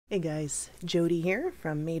Hey guys, Jody here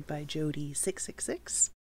from Made by Jody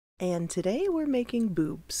 666, and today we're making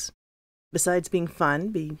boobs. Besides being fun,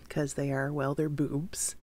 because they are, well, they're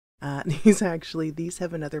boobs, these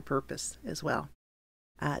have another purpose as well.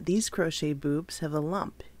 These crochet boobs have a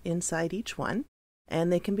lump inside each one,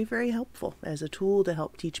 and they can be very helpful as a tool to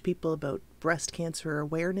help teach people about breast cancer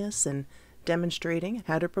awareness and demonstrating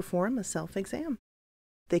how to perform a self-exam.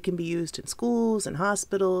 They can be used in schools and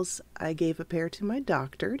hospitals. I gave a pair to my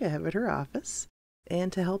doctor to have at her office and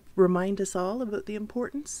to help remind us all about the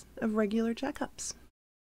importance of regular checkups.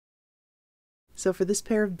 So for this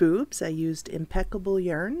pair of boobs, I used Impeccable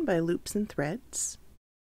yarn by Loops and Threads.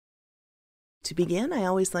 To begin, I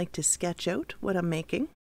always like to sketch out what I'm making.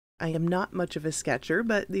 I am not much of a sketcher,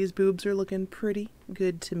 but these boobs are looking pretty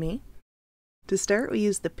good to me. To start, we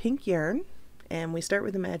use the pink yarn, and we start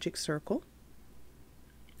with a magic circle,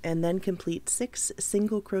 and then complete 6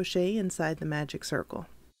 single crochet inside the magic circle.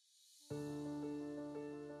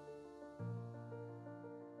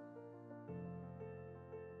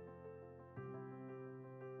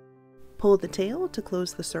 Pull the tail to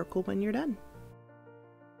close the circle when you're done.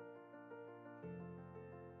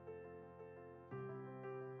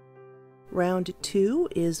 Round 2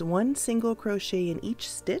 is 1 single crochet in each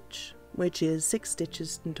stitch, which is 6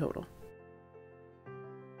 stitches in total.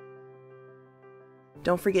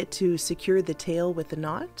 Don't forget to secure the tail with a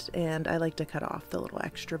knot, and I like to cut off the little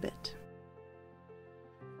extra bit.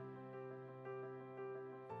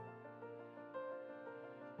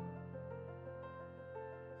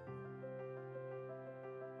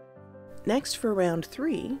 Next, for round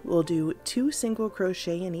 3, we'll do 2 single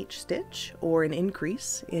crochet in each stitch, or an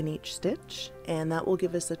increase in each stitch, and that will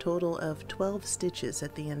give us a total of 12 stitches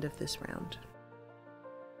at the end of this round.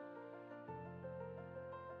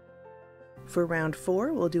 For round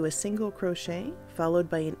 4, we'll do a single crochet followed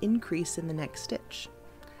by an increase in the next stitch.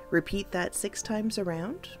 Repeat that 6 times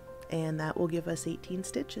around, and that will give us 18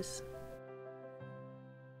 stitches.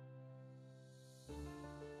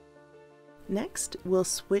 Next, we'll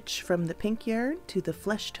switch from the pink yarn to the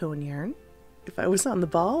flesh tone yarn. If I was on the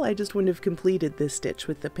ball, I just wouldn't have completed this stitch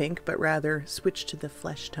with the pink, but rather switched to the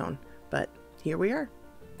flesh tone. But here we are.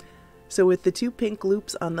 So with the 2 pink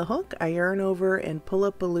loops on the hook, I yarn over and pull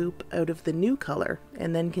up a loop out of the new color,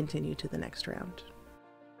 and then continue to the next round.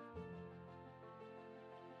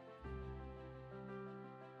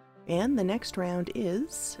 And the next round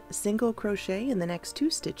is single crochet in the next 2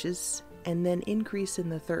 stitches, and then increase in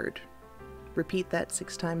the third. Repeat that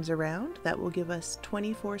 6 times around. That will give us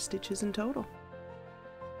 24 stitches in total.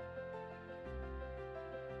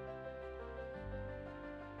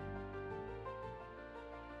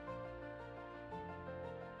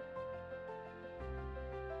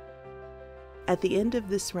 At the end of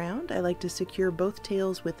this round, I like to secure both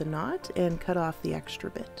tails with a knot and cut off the extra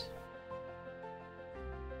bit.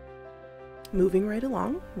 Moving right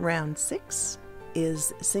along, round 6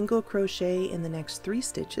 is single crochet in the next 3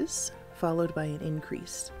 stitches, followed by an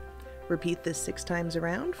increase. Repeat this 6 times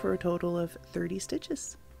around for a total of 30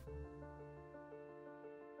 stitches.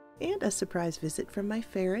 And a surprise visit from my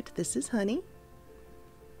ferret. This is Honey.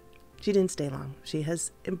 She didn't stay long. She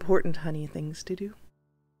has important honey things to do.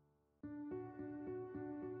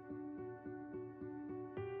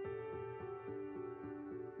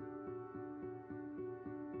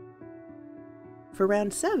 For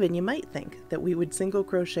round 7, you might think that we would single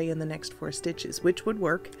crochet in the next 4 stitches, which would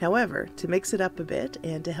work. However, to mix it up a bit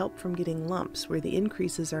and to help from getting lumps where the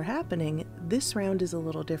increases are happening, this round is a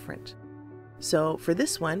little different. So for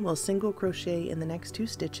this one, we'll single crochet in the next 2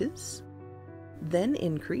 stitches, then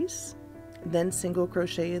increase, then single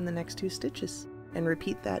crochet in the next 2 stitches, and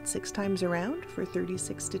repeat that 6 times around for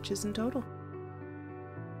 36 stitches in total.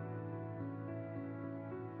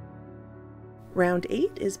 Round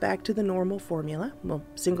 8 is back to the normal formula. We'll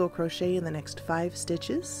single crochet in the next 5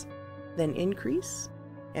 stitches, then increase,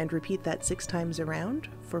 and repeat that 6 times around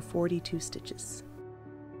for 42 stitches.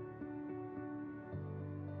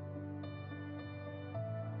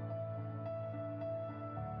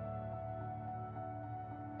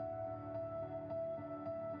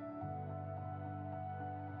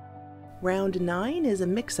 Round 9 is a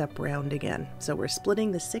mix-up round again, so we're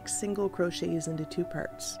splitting the 6 single crochets into 2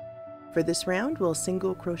 parts. For this round, we'll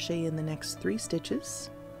single crochet in the next 3 stitches,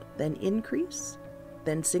 then increase,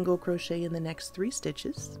 then single crochet in the next 3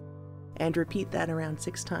 stitches, and repeat that around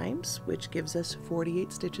 6 times, which gives us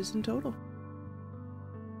 48 stitches in total.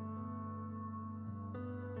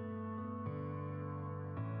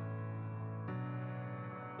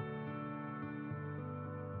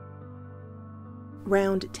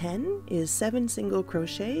 Round 10 is 7 single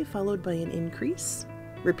crochet followed by an increase,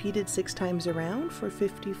 repeated 6 times around for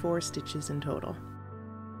 54 stitches in total.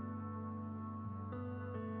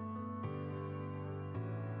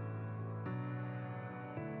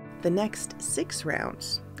 The next 6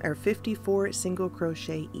 rounds are 54 single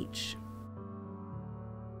crochet each.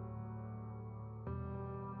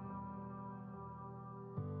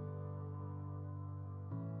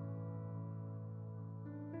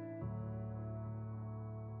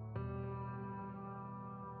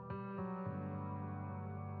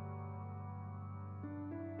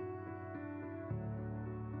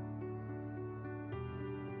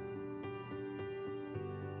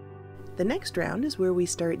 The next round is where we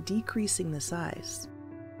start decreasing the size.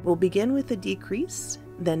 We'll begin with a decrease,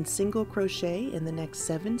 then single crochet in the next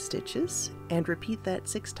 7 stitches, and repeat that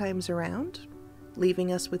 6 times around,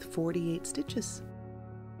 leaving us with 48 stitches.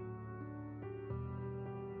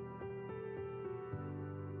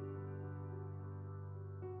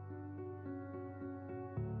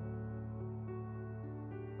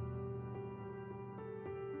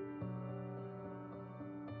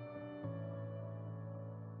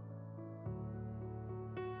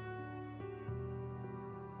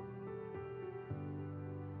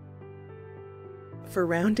 For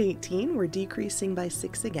round 18, we're decreasing by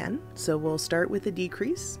 6 again, so we'll start with a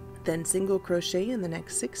decrease, then single crochet in the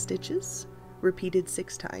next 6 stitches, repeated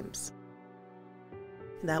 6 times.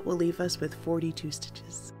 That will leave us with 42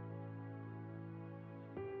 stitches.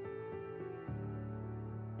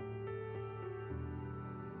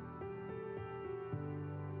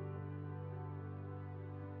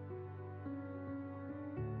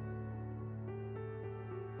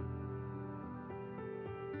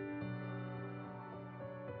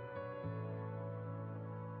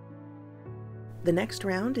 The next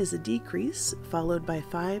round is a decrease followed by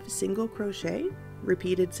 5 single crochet,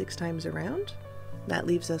 repeated 6 times around. That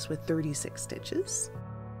leaves us with 36 stitches.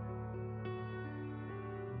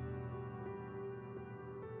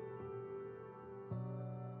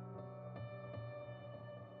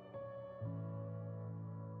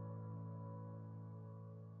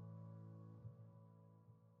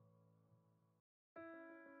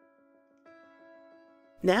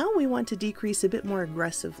 Now we want to decrease a bit more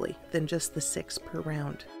aggressively than just the 6 per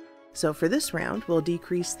round. So for this round, we'll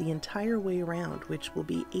decrease the entire way around, which will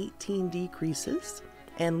be 18 decreases,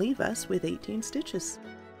 and leave us with 18 stitches.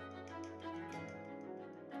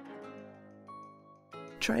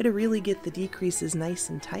 Try to really get the decreases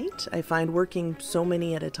nice and tight. I find working so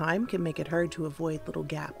many at a time can make it hard to avoid little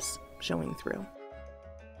gaps showing through.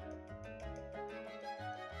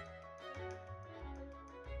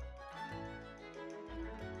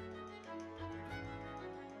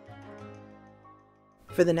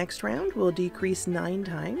 For the next round, we'll decrease 9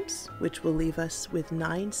 times, which will leave us with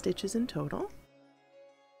 9 stitches in total.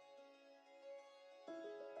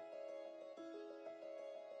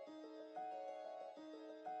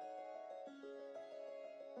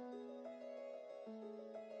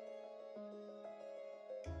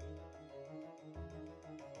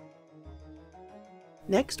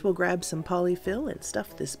 Next, we'll grab some polyfill and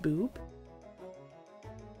stuff this boob.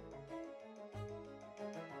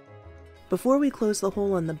 Before we close the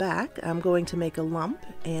hole on the back, I'm going to make a lump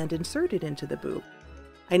and insert it into the boob.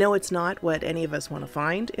 I know it's not what any of us want to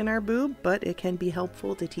find in our boob, but it can be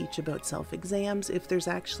helpful to teach about self-exams if there's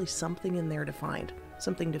actually something in there to find,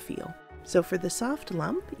 something to feel. So for the soft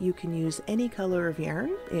lump, you can use any color of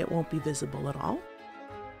yarn, it won't be visible at all.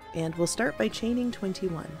 And we'll start by chaining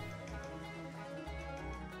 21.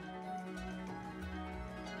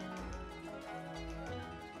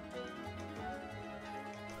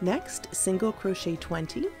 Next, single crochet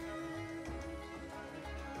 20,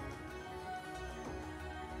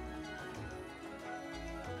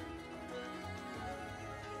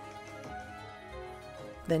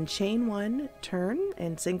 then chain 1, turn,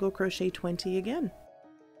 and single crochet 20 again.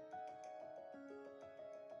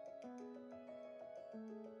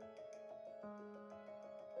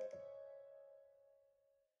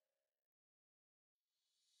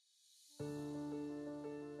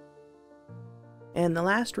 And the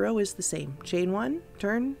last row is the same. Chain 1,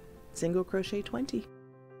 turn, single crochet 20.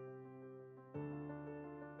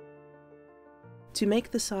 To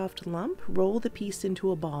make the soft lump, roll the piece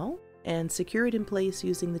into a ball and secure it in place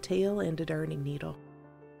using the tail and a darning needle.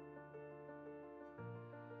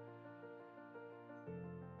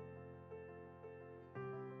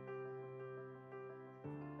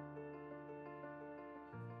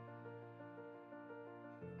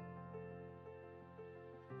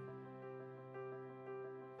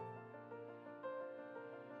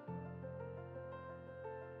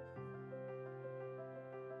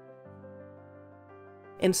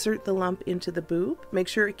 Insert the lump into the boob, make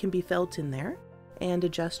sure it can be felt in there, and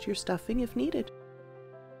adjust your stuffing if needed.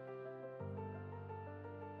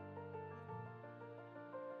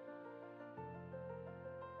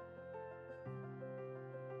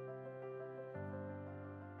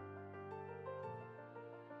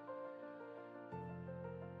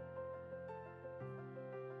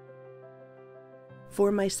 For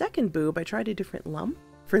my second boob, I tried a different lump.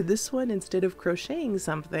 For this one, instead of crocheting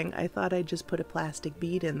something, I thought I'd just put a plastic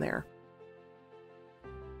bead in there.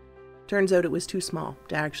 Turns out it was too small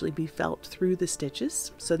to actually be felt through the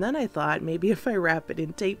stitches, so then I thought maybe if I wrap it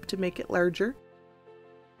in tape to make it larger.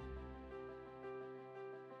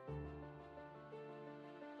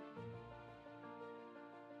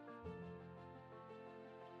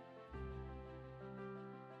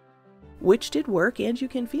 Which did work, and you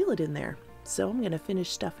can feel it in there. So I'm going to finish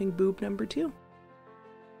stuffing boob number 2.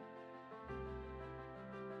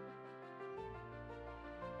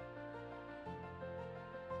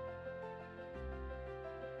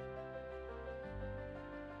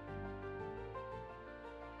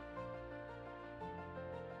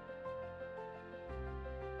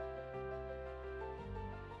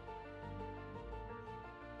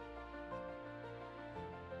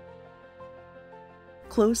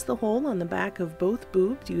 Close the hole on the back of both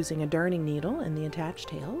boobs using a darning needle and the attached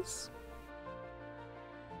tails.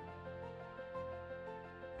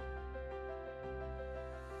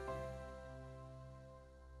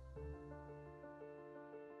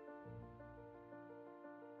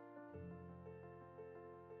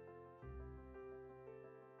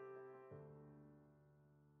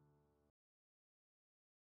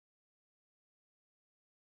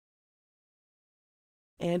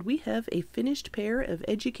 And we have a finished pair of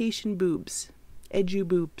education boobs,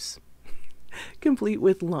 BEWBs, complete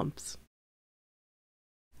with lumps.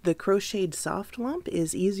 The crocheted soft lump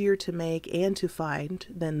is easier to make and to find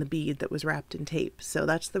than the bead that was wrapped in tape, so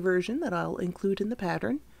that's the version that I'll include in the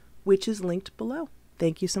pattern, which is linked below.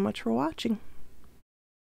 Thank you so much for watching.